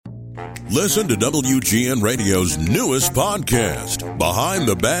Listen to WGN Radio's newest podcast, Behind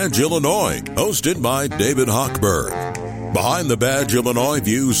the Badge Illinois, hosted by David Hochberg. Behind the Badge Illinois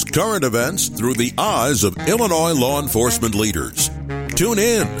views current events through the eyes of Illinois law enforcement leaders. Tune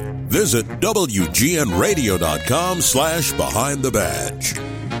in. Visit WGNRadio.com/Behind the Badge.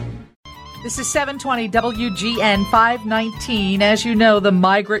 This is 720 WGN 519. As you know, the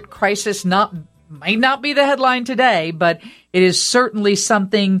migrant crisis might not be the headline today, but it is certainly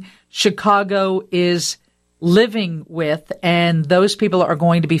something Chicago is living with, and those people are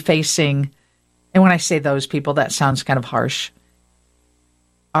going to be facing, and when I say those people, that sounds kind of harsh,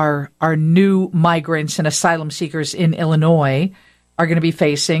 our new migrants and asylum seekers in Illinois are going to be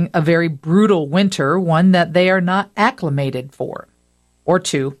facing a very brutal winter, one that they are not acclimated for. Or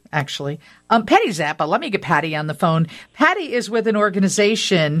two, actually. Patty Zappa, let me get Patty on the phone. Patty is with an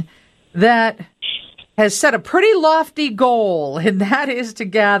organization that has set a pretty lofty goal, and that is to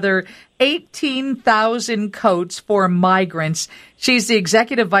gather 18,000 coats for migrants. She's the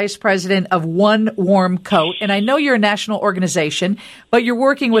executive vice president of One Warm Coat, and I know you're a national organization, but you're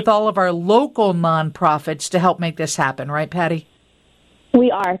working with all of our local nonprofits to help make this happen, right, Patty? We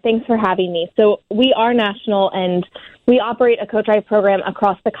are. Thanks for having me. So we are national, and we operate a coat drive program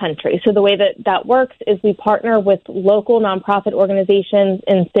across the country. So the way that works is we partner with local nonprofit organizations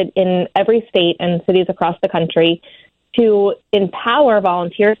in every state and cities across the country to empower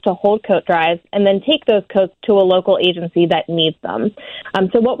volunteers to hold coat drives and then take those coats to a local agency that needs them.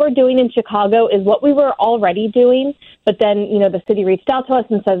 So what we're doing in Chicago is what we were already doing, but then, the city reached out to us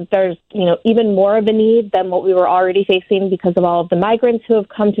and said there's, even more of a need than what we were already facing because of all of the migrants who have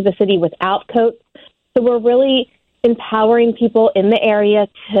come to the city without coats. So we're really empowering people in the area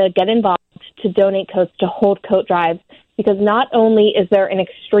to get involved, to donate coats, to hold coat drives, because not only is there an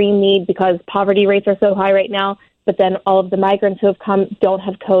extreme need because poverty rates are so high right now, but then all of the migrants who have come don't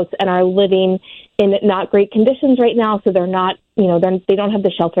have coats and are living in not great conditions right now, so they're not, they don't have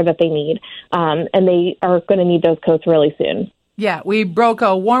the shelter that they need, and they are going to need those coats really soon. Yeah, we broke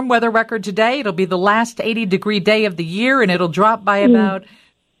a warm weather record today. It'll be the last 80-degree day of the year, and it'll drop by about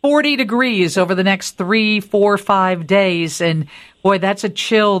 40 degrees over the next 3, 4, 5 days. And boy, that's a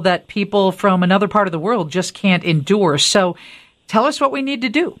chill that people from another part of the world just can't endure. So tell us what we need to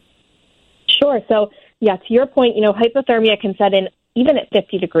do. Sure. So, yeah, to your point, hypothermia can set in even at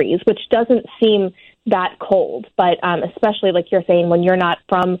 50 degrees, which doesn't seem that cold, but especially like you're saying, when you're not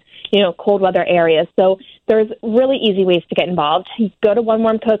from, cold weather areas. So there's really easy ways to get involved. You go to One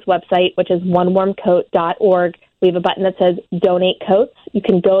Warm Coat's website, which is onewarmcoat.org. We have a button that says Donate Coats. You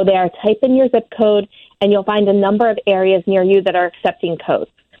can go there, type in your zip code, and you'll find a number of areas near you that are accepting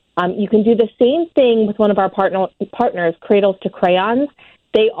coats. You can do the same thing with one of our partners, Cradles to Crayons.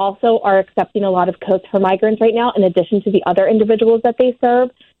 They also are accepting a lot of coats for migrants right now, in addition to the other individuals that they serve.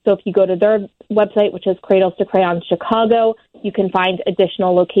 So if you go to their website, which is Cradles to Crayons Chicago, you can find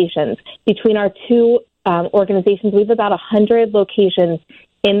additional locations. Between our two organizations, we have about 100 locations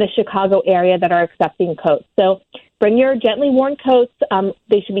in the Chicago area that are accepting coats. So bring your gently worn coats.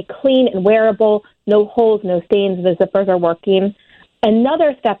 They should be clean and wearable, no holes, no stains. The zippers are working.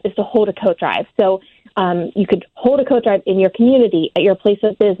 Another step is to hold a coat drive. So you could hold a coat drive in your community, at your place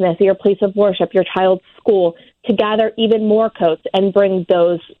of business, at your place of worship, your child's school, to gather even more coats and bring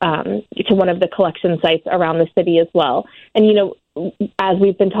those to one of the collection sites around the city as well. And, as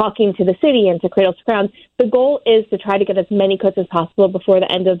we've been talking to the city and to Cradles to Crayons, the goal is to try to get as many coats as possible before the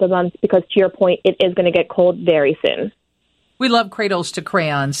end of the month, because to your point, it is going to get cold very soon. We love Cradles to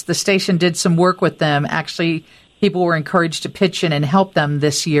Crayons. The station did some work with them. Actually, people were encouraged to pitch in and help them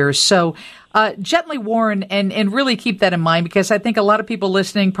this year. So gently worn, and really keep that in mind, because I think a lot of people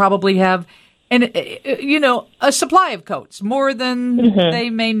listening probably have a supply of coats, more than they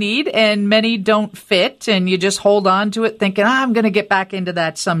may need, and many don't fit, and you just hold on to it thinking, I'm going to get back into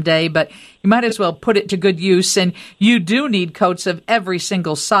that someday, but you might as well put it to good use, and you do need coats of every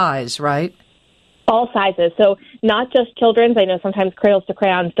single size, right? All sizes. So not just children's. I know sometimes Cradles to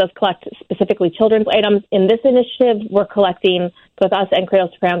Crayons does collect specifically children's items. In this initiative, we're collecting, both us and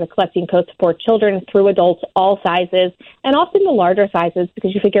Cradles to Crayons are collecting coats for children through adults, all sizes, and often the larger sizes,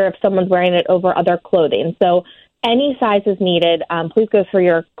 because you figure if someone's wearing it over other clothing. So any size is needed. Please go through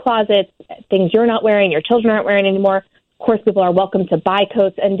your closets, things you're not wearing, your children aren't wearing anymore. Of course, people are welcome to buy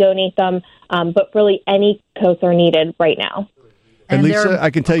coats and donate them, but really any coats are needed right now. And Lisa,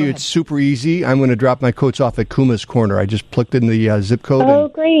 I can tell you it's super easy. I'm going to drop my coats off at Kuma's Corner. I just plugged in the zip code. Oh,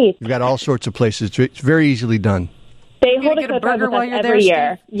 great. You've got all sorts of places. It's very easily done. They hold a coat drive with us every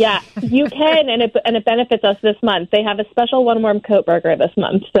year. Yeah, you can, and it benefits us this month. They have a special One Warm Coat burger this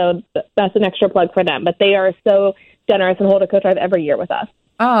month, so that's an extra plug for them. But they are so generous and hold a coat drive every year with us.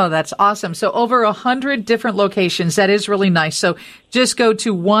 Oh, that's awesome. So over 100 different locations. That is really nice. So just go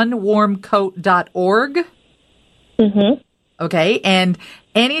to onewarmcoat.org. Mm-hmm. Okay. And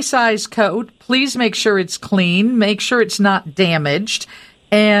any size coat, please make sure it's clean. Make sure it's not damaged.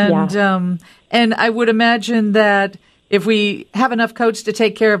 And, and I would imagine that if we have enough coats to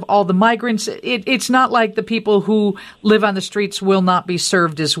take care of all the migrants, it's not like the people who live on the streets will not be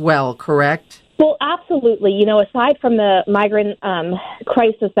served as well, correct? Well, absolutely. Aside from the migrant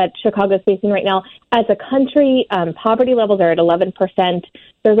crisis that Chicago is facing right now, as a country, poverty levels are at 11%.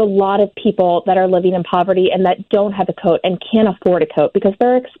 There's a lot of people that are living in poverty and that don't have a coat and can't afford a coat because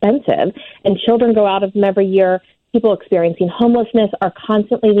they're expensive. And children go out of them every year. People experiencing homelessness are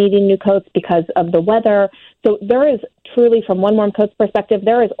constantly needing new coats because of the weather. So there is truly, from One Warm Coats perspective,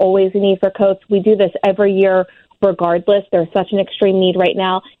 there is always a need for coats. We do this every year regardless. There's such an extreme need right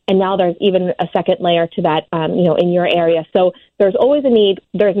now. And now there's even a second layer to that, in your area. So there's always a need.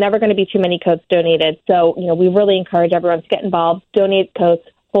 There's never going to be too many coats donated. So, we really encourage everyone to get involved, donate coats,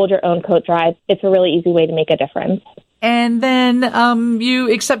 hold your own coat drive. It's a really easy way to make a difference. And then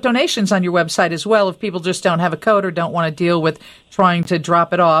you accept donations on your website as well. If people just don't have a coat or don't want to deal with trying to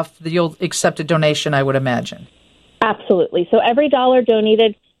drop it off, you'll accept a donation, I would imagine. Absolutely. So every dollar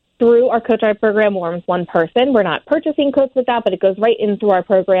donated through our coat drive program warms one person. We're not purchasing coats with that, but it goes right in through our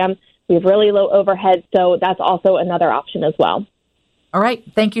program. We have really low overhead, so that's also another option as well. All right.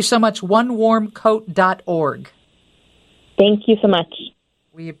 Thank you so much. onewarmcoat.org. Thank you so much.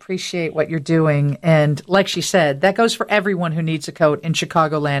 We appreciate what you're doing. And like she said, that goes for everyone who needs a coat in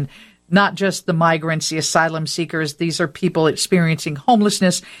Chicagoland, not just the migrants, the asylum seekers. These are people experiencing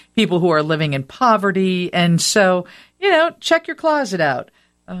homelessness, people who are living in poverty. And so, check your closet out.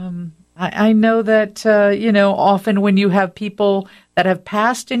 I know that, often when you have people that have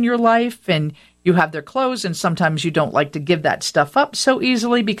passed in your life and you have their clothes, and sometimes you don't like to give that stuff up so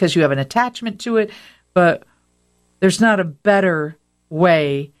easily because you have an attachment to it. But there's not a better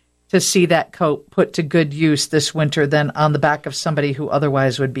way to see that coat put to good use this winter than on the back of somebody who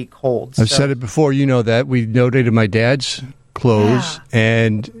otherwise would be cold. I've said it before, that. We donated my dad's clothes,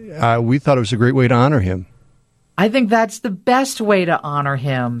 and we thought it was a great way to honor him. I think that's the best way to honor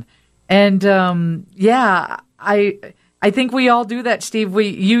him. And, I think we all do that, Steve.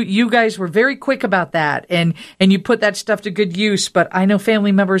 You guys were very quick about that, and you put that stuff to good use. But I know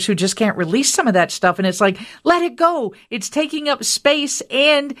family members who just can't release some of that stuff, and it's like, let it go. It's taking up space,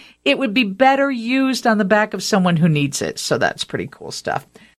 and it would be better used on the back of someone who needs it. So that's pretty cool stuff.